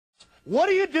What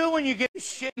do you do when you get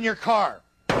shit in your car?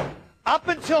 Up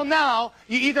until now,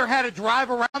 you either had to drive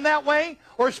around that way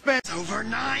or spend over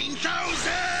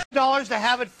 $9,000 to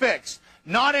have it fixed.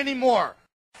 Not anymore.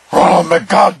 Oh,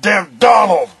 McGoddamn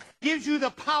Donald! Gives you the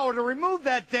power to remove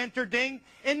that dent or ding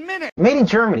in minutes. Made in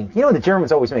Germany. You know the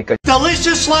Germans always make good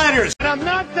Delicious sliders. And I'm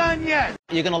not done yet.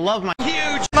 You're gonna love my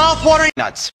Huge mouth-watering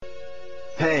nuts.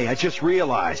 Hey, I just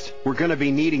realized we're gonna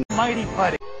be needing mighty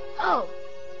putty. Oh,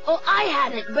 I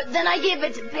had it, but then I gave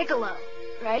it to Piccolo,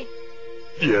 right?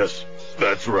 Yes,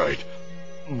 that's right.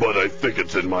 But I think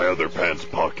it's in my other pants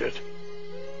pocket.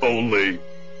 Only,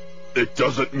 it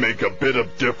doesn't make a bit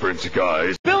of difference,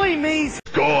 guys. Billy Meese.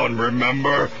 Gone,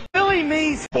 remember? Billy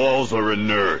Meese. Balls are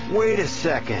inert. Wait a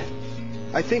second.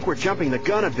 I think we're jumping the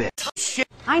gun a bit. Shit.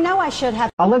 I know I should have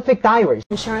Olympic divers.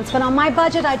 insurance, but on my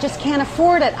budget, I just can't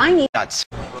afford it. I need Nuts.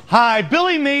 Hi,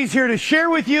 Billy Meese here to share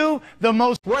with you the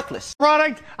most Worthless.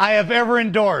 product I have ever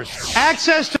endorsed.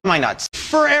 Access to My nuts.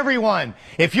 for everyone.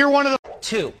 If you're one of the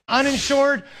 2.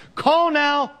 uninsured, call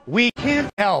now. We can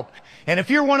help. And if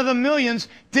you're one of the millions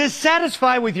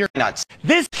dissatisfied with your Nuts.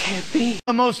 this can't be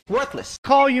the most Worthless.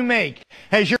 call you make.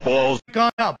 Has your Balls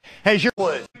gone up? Has your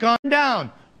wood gone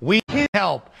down? We can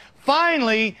help.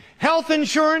 Finally, health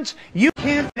insurance you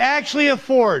can't actually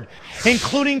afford,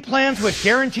 including plans with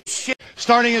guaranteed shit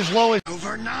starting as low as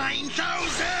over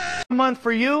 $9,000 a month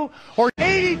for you or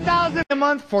 $80,000 a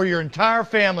month for your entire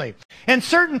family. And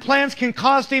certain plans can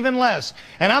cost even less.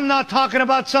 And I'm not talking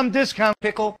about some discount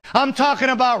pickle. I'm talking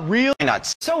about real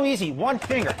Nuts. So easy. One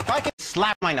finger. If I can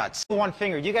slap my nuts. One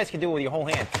finger. You guys can do it with your whole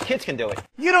hand. Kids can do it.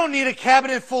 You don't need a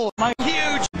cabinet full of my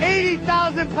huge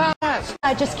 80,000 pounds.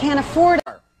 I just can't afford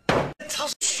it.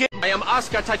 Shit. I am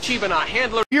Oscar Tachibana,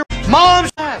 handler. Your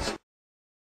mom's ass.